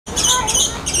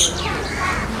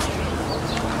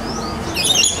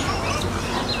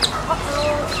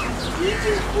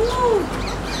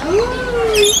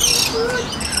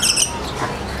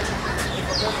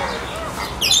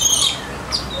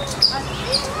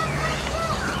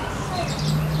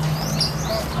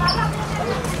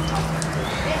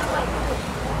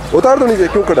उतार दो नीचे,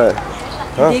 क्यों खड़ा है?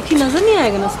 हाँ? देखी नजर नहीं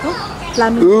आएगा ना उसको।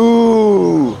 फ्लामिंगो।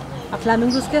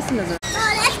 फ्लामिंगो कैसे नजर?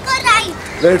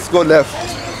 Let's go left.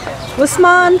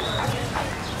 उस्मान।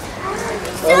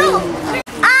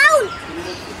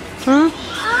 हाँ?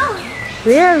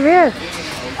 Where?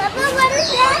 Papa, what is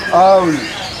that? Owl.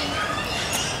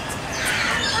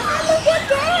 Papa, look at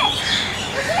that.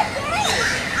 Look at that.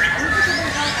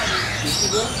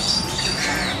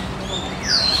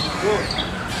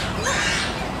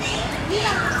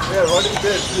 Here, what is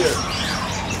this here?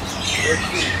 Let's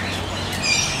see.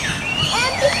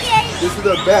 Empty cage. This is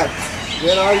a bat.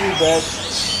 Where are you, bat?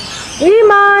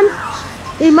 Iman.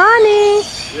 Imani.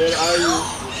 Where are you?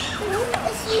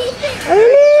 Sleeping.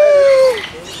 Ali.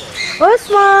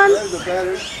 Usman. Where is the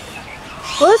parrot?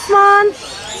 Usman.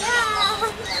 Yeah.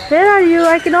 Where are you?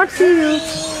 I cannot see you.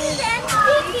 It's empty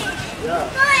cage. Yeah.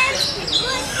 No empty.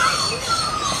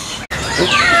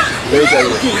 Wait a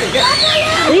minute.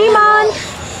 Iman.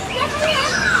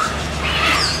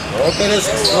 Open his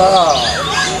mouth.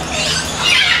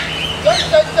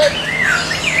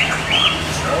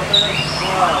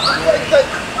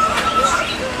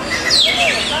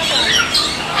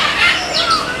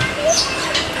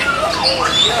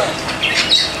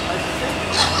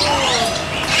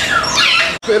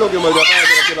 Fail होके मर जाता है,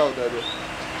 अगर अकेला होता है तो।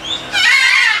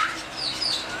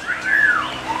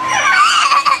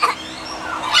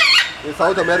 ये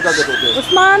साउथ अमेरिका के तोते हैं।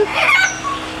 उस्मान,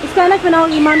 इसका ऐनक बनाओ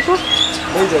ईमान को।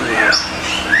 नहीं चल रही है।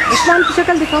 उस्मान की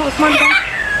शक्ल दिखाओ, उस्मान का।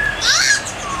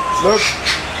 Look.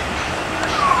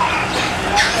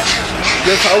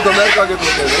 ये साउथ अमेरिका के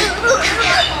तोते हैं।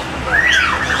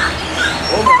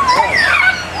 Oh my God.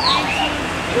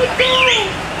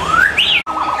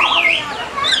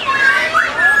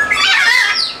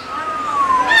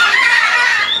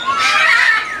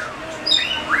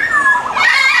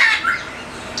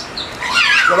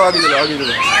 चलो आगे चलो, आगे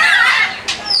चलो।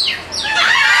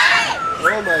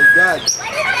 Oh my God.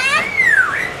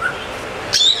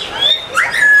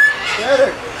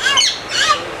 Parrot.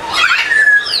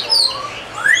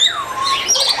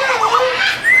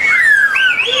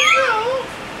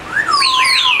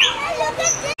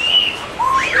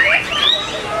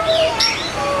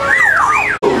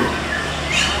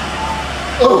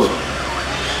 Oh.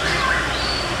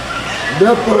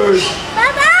 Leopard.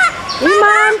 Papa.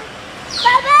 Iman.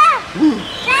 Papa.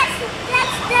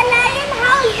 That's the lion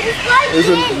house. It's called It's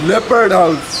a cage. leopard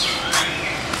house.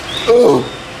 Oh.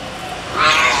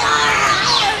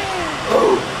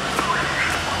 Oh.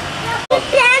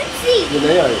 Fancy. ये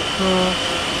नहीं आए।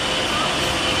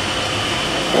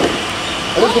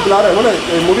 अरे उसको बुला रहा है वो ना,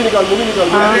 मूवी निकाल जल्दी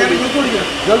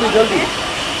जल्दी।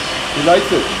 He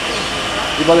likes it.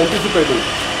 He was anticipating.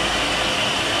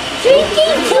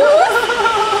 Drinking juice.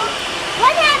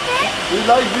 What happened? He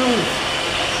likes you.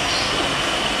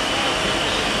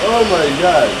 Oh my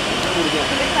God.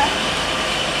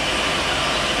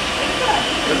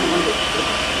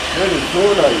 That is so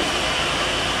nice.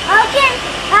 How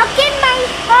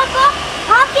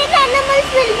can animals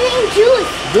will drink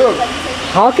juice? Look.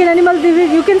 How can animals do it?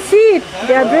 You can see it.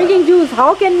 They are drinking juice.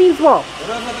 How can means what?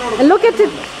 And look at it.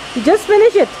 You just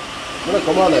finish it. बड़ा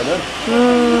कमाल है ना।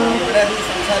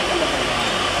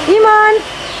 Iman.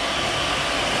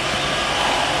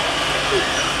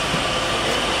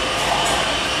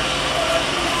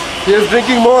 He is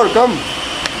drinking more. Come.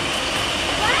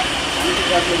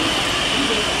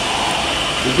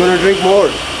 He's going to drink more.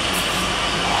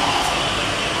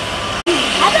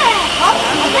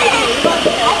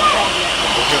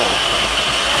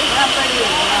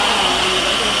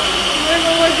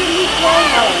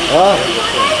 Ah.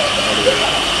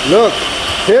 Look,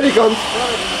 here he comes.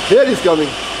 Here he's coming.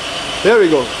 Here we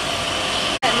go.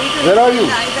 Where are you?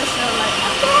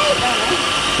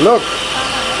 Look.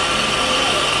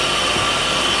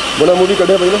 बड़ा movie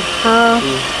कटे भाई ना? हाँ,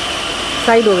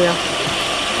 side हो गया।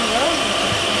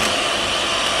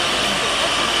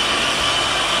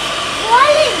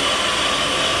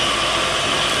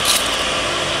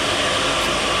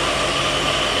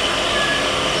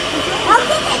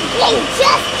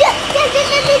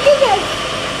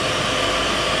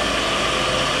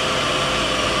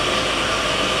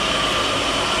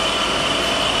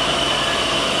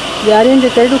 यार ये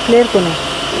तेरे क्लियर को ना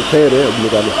खैर है अब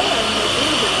निकालो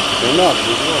ना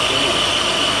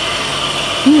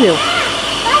नहीं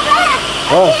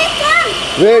हाँ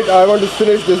wait I want to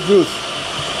finish this juice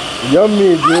yummy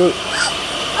juice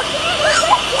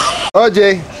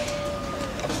Ajay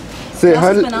say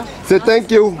hello say thank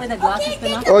you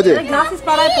Ajay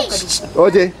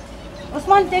Ajay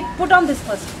Usman take put on this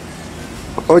first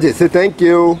Ajay say thank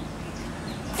you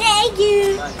Thank you.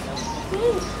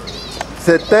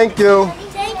 say thank you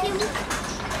Thank you.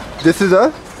 This is a.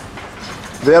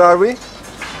 Where are we?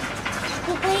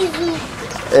 Dubai Zoo.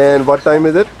 And what time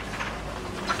is it?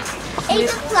 8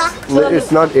 o'clock. No,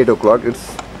 it's not 8 o'clock.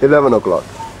 It's 11 o'clock.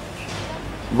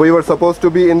 We were supposed to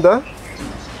be in the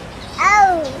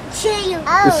Oh, jail.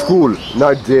 Oh. school,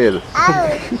 not jail.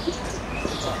 Oh.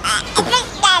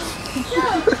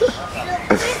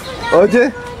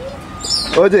 OJ,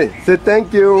 OJ, say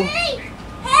thank you.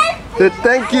 Say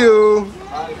thank you.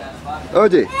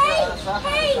 OJ,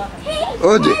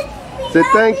 OJ, say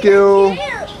thank you.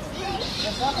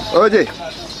 OJ,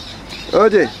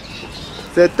 OJ,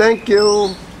 say thank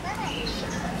you.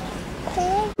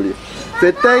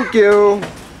 Say thank you.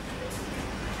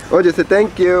 OJ, say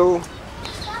thank you.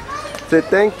 Say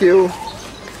thank you.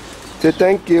 Say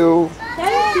thank you.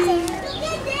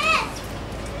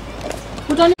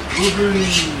 Put on.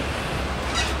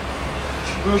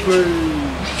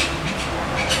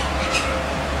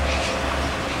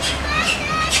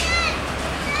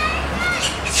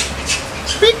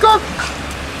 Peacock.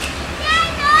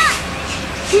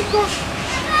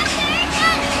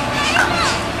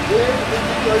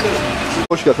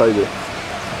 Hoş ka saydı.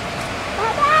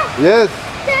 Yes.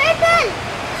 Turtle.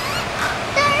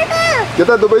 Turtle.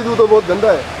 कहता Dubai दूध तो बहुत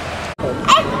गंदा है.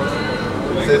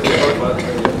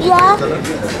 Yeah.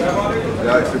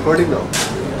 Yeah, it's recording now.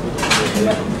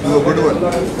 Do a good one.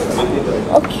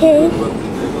 Okay.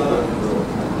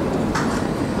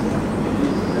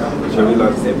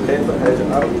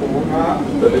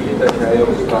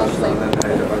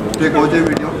 Take OJ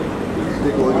video.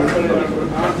 Take OJ.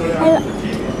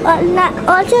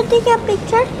 Also take a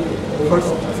picture.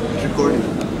 First recording.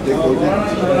 Take OJ.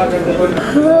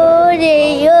 Ore,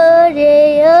 ore,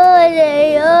 ore,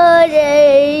 ore.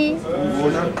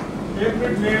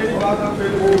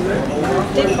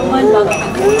 Take Mama and Baba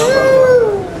picture.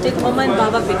 Take Mama and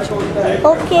Baba picture.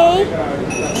 Okay.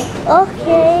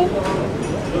 Okay.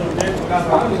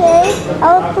 Okay.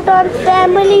 I'll put on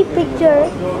family picture.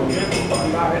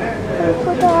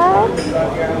 Put on.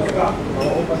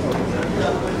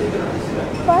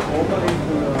 What?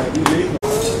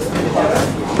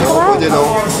 OJ now.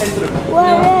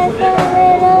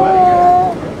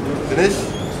 Finish.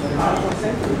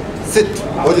 Sit.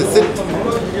 OJ sit.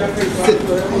 Sit.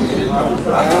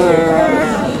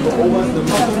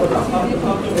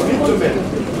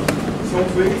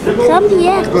 Come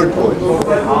here. Good boy.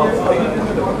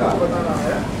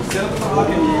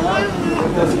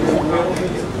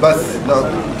 Bus. Now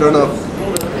turn off.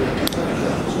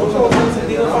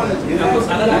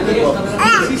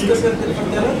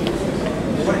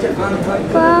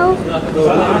 Wow.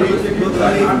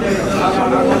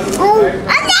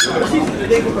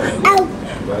 Oh.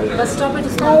 But stop it.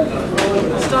 Stop.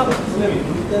 Stop.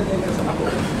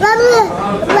 Mama.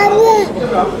 Mama.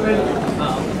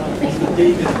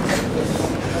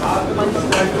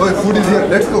 Oh, food is here.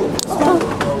 Let's go.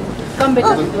 Come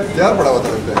better. यार बड़ा होता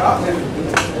है.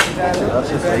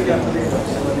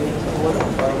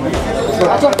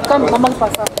 Come, Mama के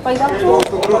पास. पैदा.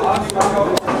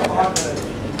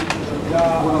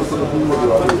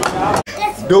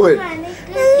 Do it.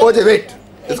 OJ, wait.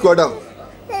 Let's go down.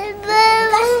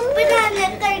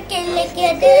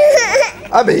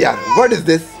 अबे यार, what is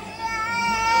this?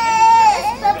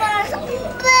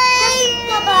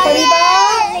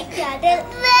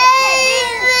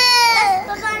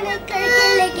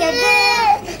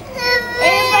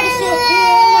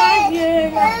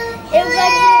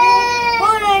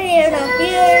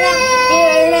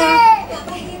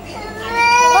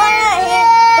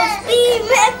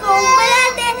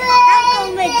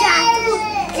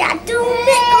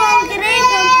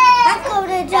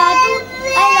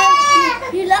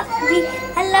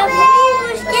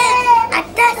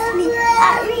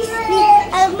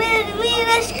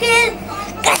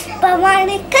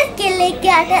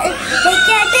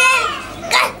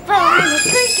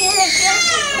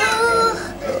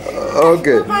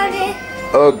 Okay.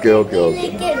 Okay, okay, okay.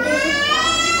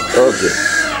 Okay.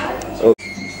 Okay.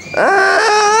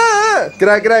 Ah!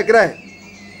 Cry, cry, cry.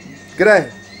 Cry.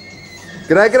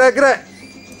 Cry, cry, cry.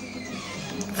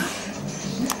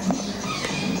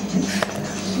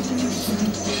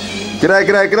 Cry,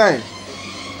 cry, cry.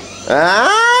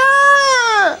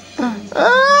 Ah!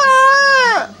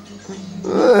 Ah!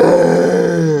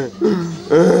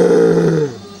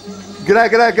 Cry,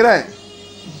 cry, cry.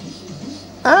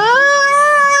 Ah!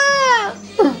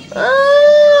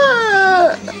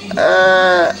 Ah!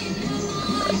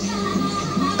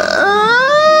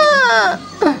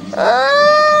 Ah!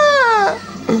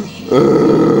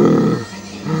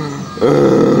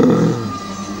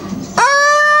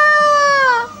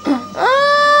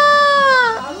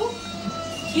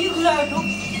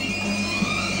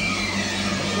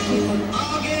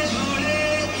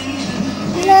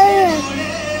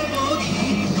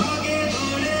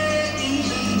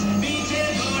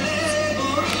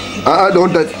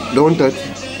 Don't touch. Don't touch.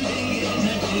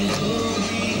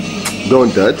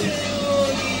 Don't touch.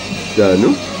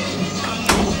 Janu.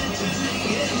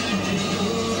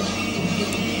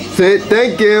 Say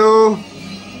thank you.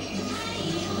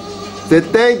 Say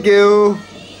thank you.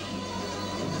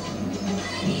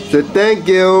 Say thank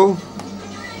you.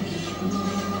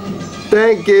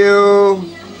 Thank you.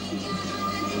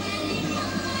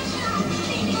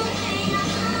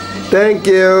 Thank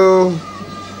you.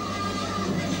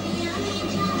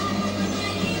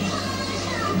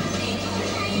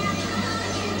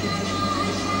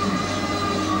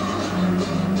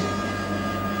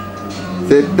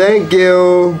 Say thank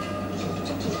you.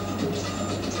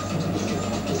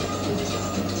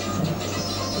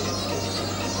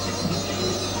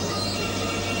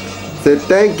 Say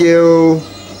thank you.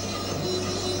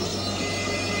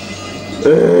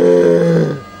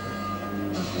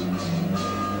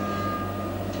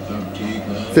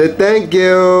 Say thank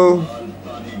you.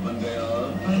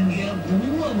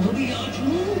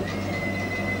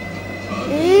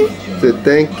 Say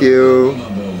thank you.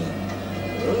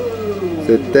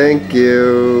 Say thank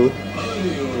you.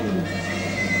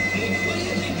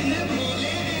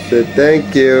 Say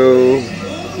thank you.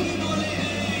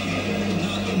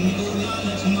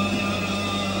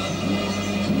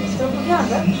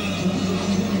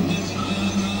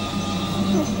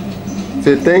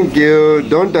 Say thank you.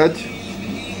 Don't touch.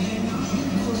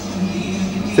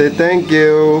 Say thank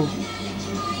you.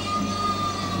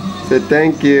 Say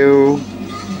thank you.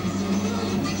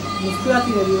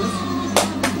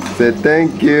 Say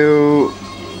thank you.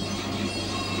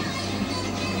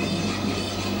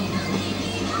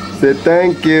 Say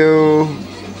thank you.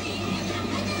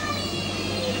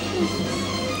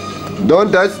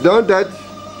 Don't touch. Don't touch.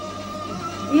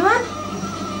 Iman?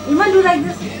 Iman, do like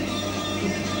this.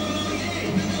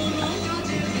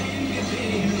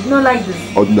 No, like this.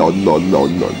 Oh no no no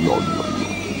no no no.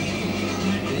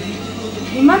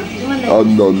 Iman like Oh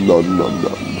no no no no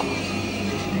no.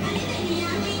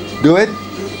 Do it,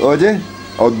 Oje.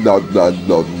 Oh no no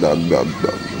no no no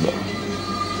no no.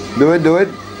 Do it, do it.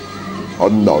 Oh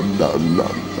no no no no.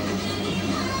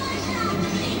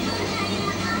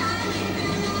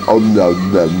 Oh no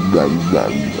no no no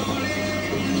no.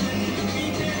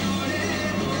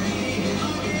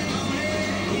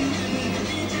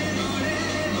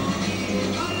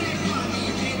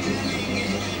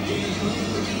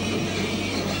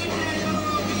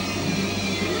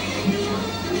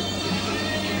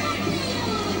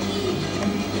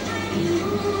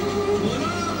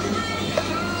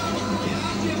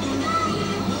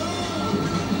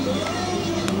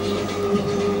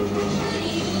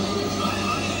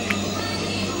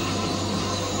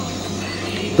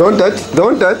 Don't touch,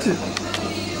 don't touch.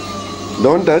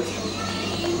 Don't touch.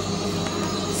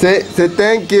 Say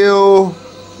thank you.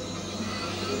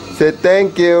 Say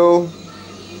thank you.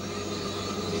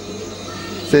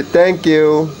 Say thank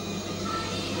you.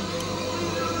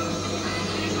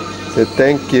 Say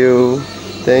thank you.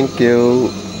 Thank you.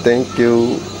 Thank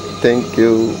you. Thank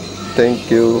you. Thank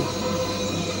you.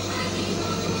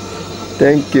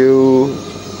 Thank you.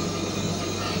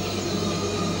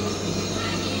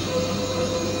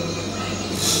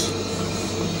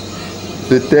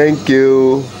 Say thank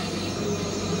you.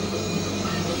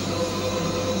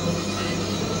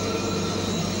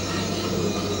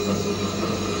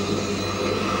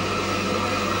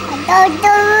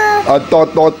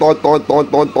 Ton.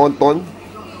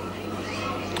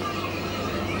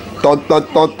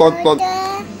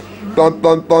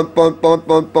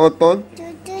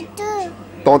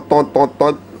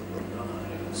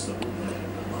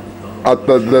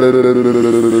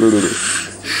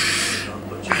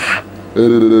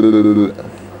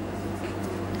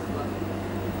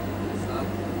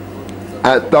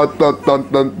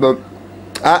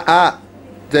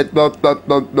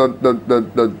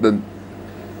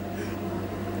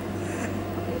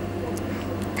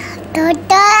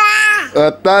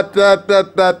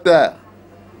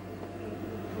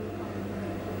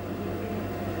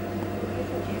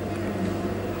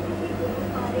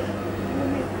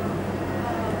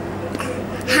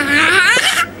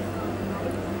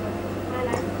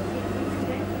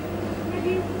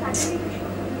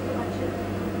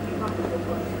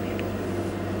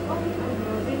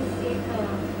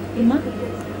 Iman,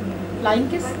 flying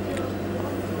kiss.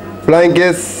 Flying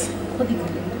kiss.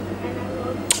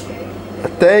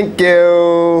 Thank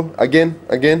you. Again.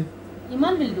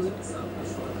 Iman will do it.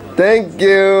 Thank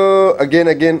you. Again.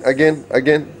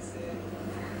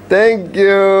 Thank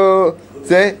you.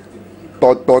 Say.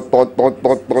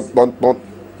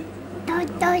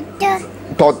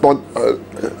 Tot.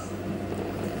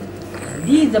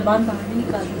 Please जबान बाहर नहीं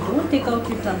निकाल दो, don't take out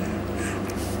your tongue.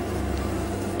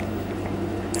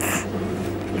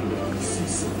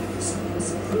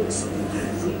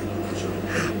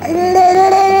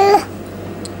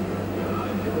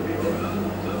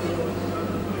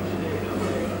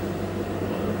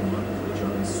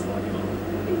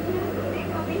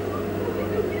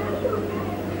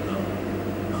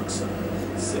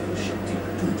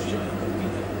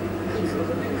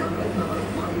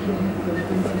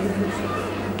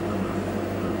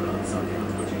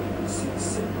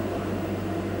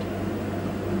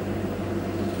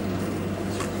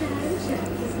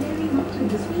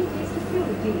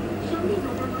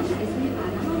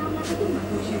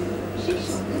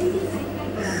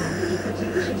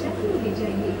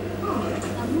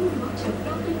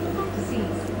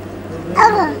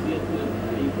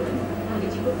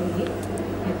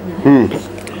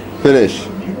 Finish.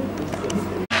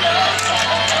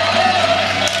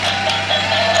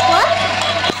 What?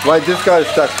 Why this car is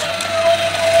stuck?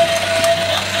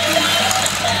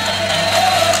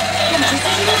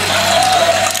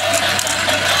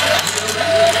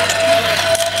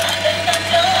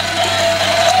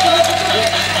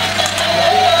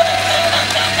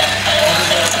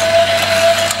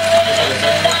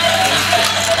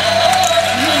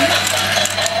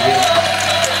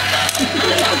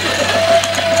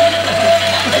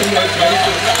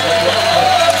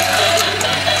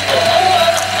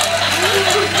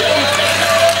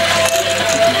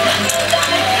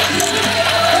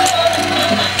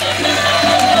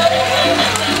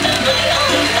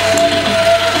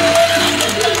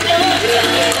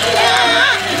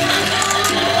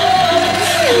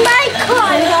 My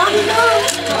car.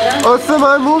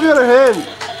 Osman, move your hand.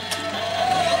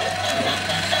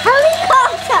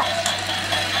 Helicopter.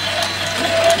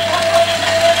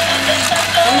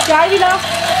 चाय भी लाओ।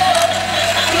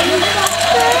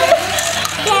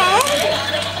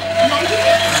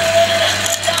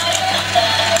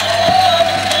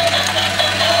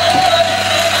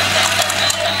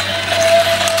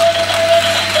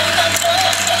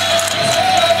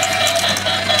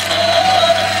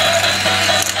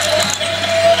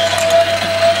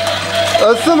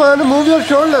 Osman, move your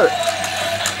shoulder.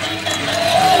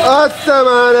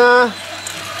 Osman.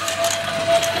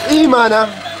 Imana.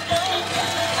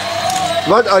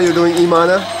 What are you doing,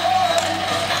 Imana?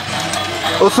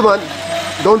 Osman,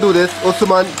 don't do this.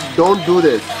 Osman, don't do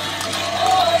this.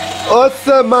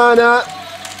 Osmana.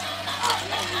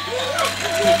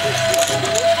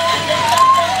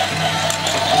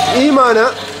 Imana.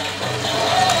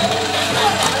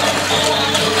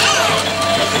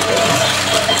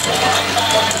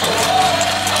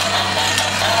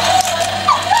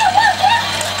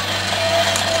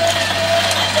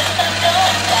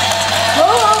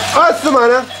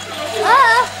 Osmana. Oh.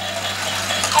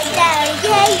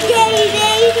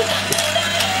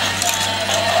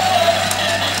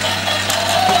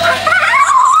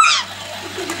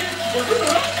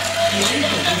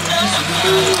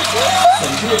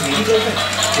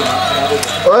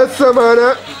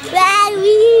 Osmana.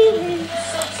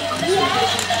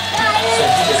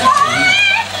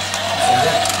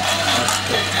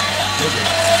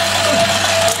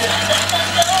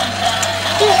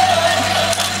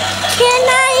 Can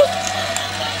I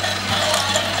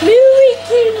move it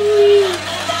to me?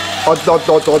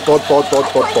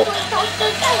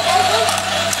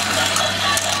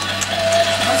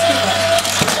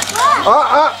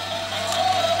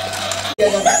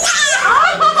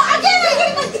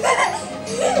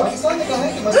 Pakistan ने कहा है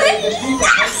कि मसले कश्मीर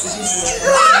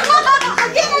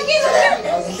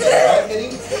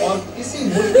और किसी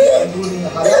मुल्क के अंदरूनी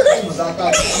हालात की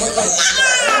मुज़ाकरात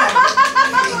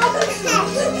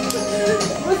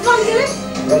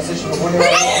वर्जिश में होने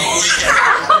वाले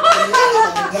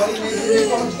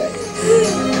पहुंच गए।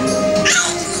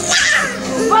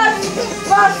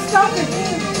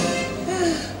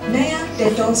 नया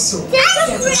डेटॉल सोप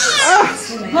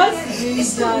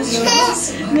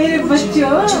मेरे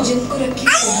बच्चों जिनको रखी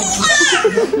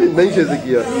नहीं से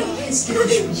किया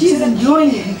She's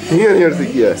enjoying it. हियर से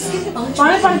किया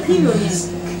पानी पानी पी लो ये।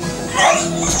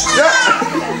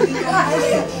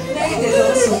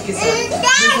 डेटॉल सोप के साथ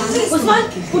Usman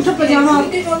put your pajama up.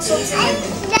 Dettol soap से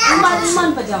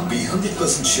Iman pajama. Be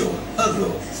 100% sure. Hello.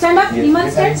 Stand up. Iman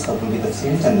stand. की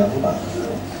तफसील चंदा होगा।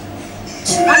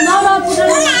 No, put her.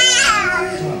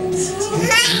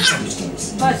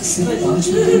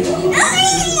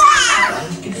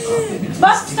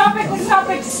 बस stop it.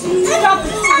 Stop.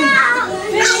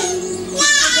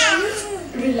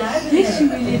 Relax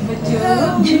मेरे बच्चों।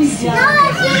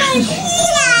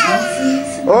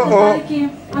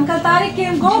 Uncle Tariq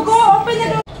came. Go, open the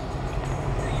door.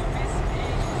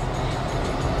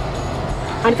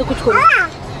 आणि तो कुछ करू.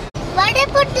 Why did I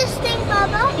put this thing,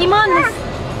 Baba? Iman.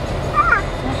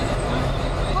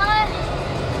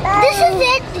 This is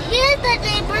it. Here's the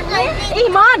neighbor's lighting.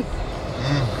 Iman.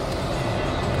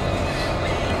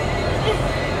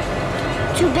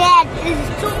 Too bad. There's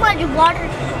too much water.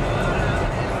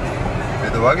 ये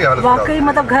तो वाकई हालत वाकई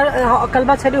मतलब घर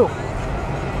कलबा छड़ियो.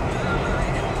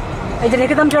 इधर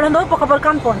एकदम चढ़न दो पकड़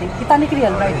कान पौंदी. कितना निकली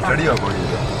हल राइट. चढ़ी हो कोई.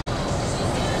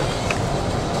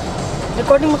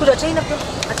 रिकॉर्डिंग में कुछ अच्छा ही ना.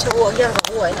 अच्छा वो आ गया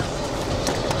वो है ना.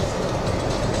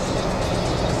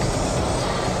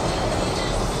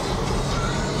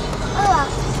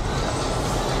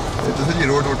 ये तो सही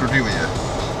रोड वो टूटी हुई है.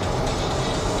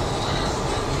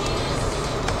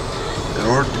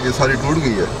 रोड ये सारी टूट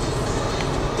गई है.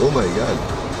 Oh my God.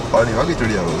 पानी वाकई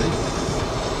चढ़िया हो गई.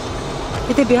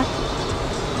 कितने बिया.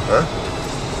 हाँ?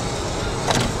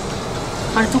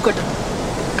 और तू कट.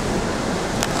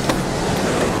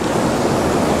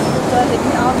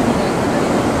 लेकिन आप नहीं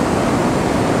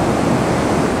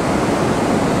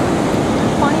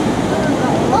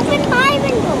Open my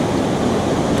window.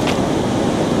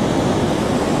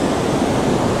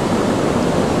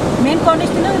 Main Cornish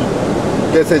थी ना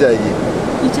कैसे जाएगी?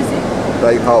 पीछे से.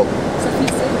 Like how?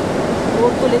 सफीद से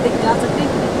रोड को लेते जा सकते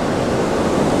हैं.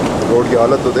 रोड की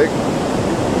हालत तो देख.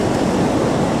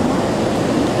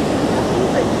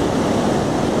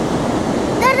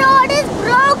 The road is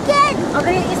broken.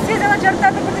 अगर ये इससे ज़्यादा चढ़ता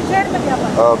है तो फिर शहर में क्या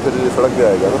पाएगा. हाँ फिर सड़क पे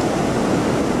आएगा ना.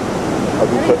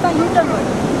 अभी अरे इतना न्यूटन है.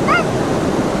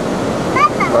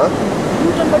 हाँ?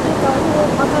 न्यूटन बटे का वो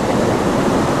माथा पे.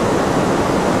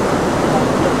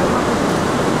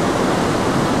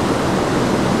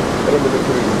 अरे मुझे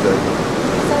फिर घूम जाएगी.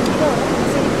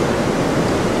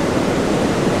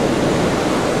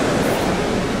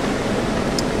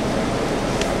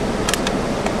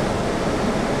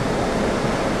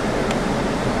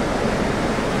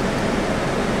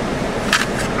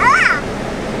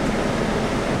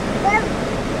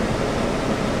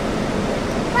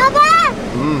 Papa,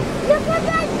 look at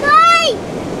that guy.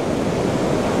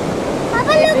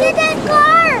 Papa, look at that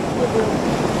car.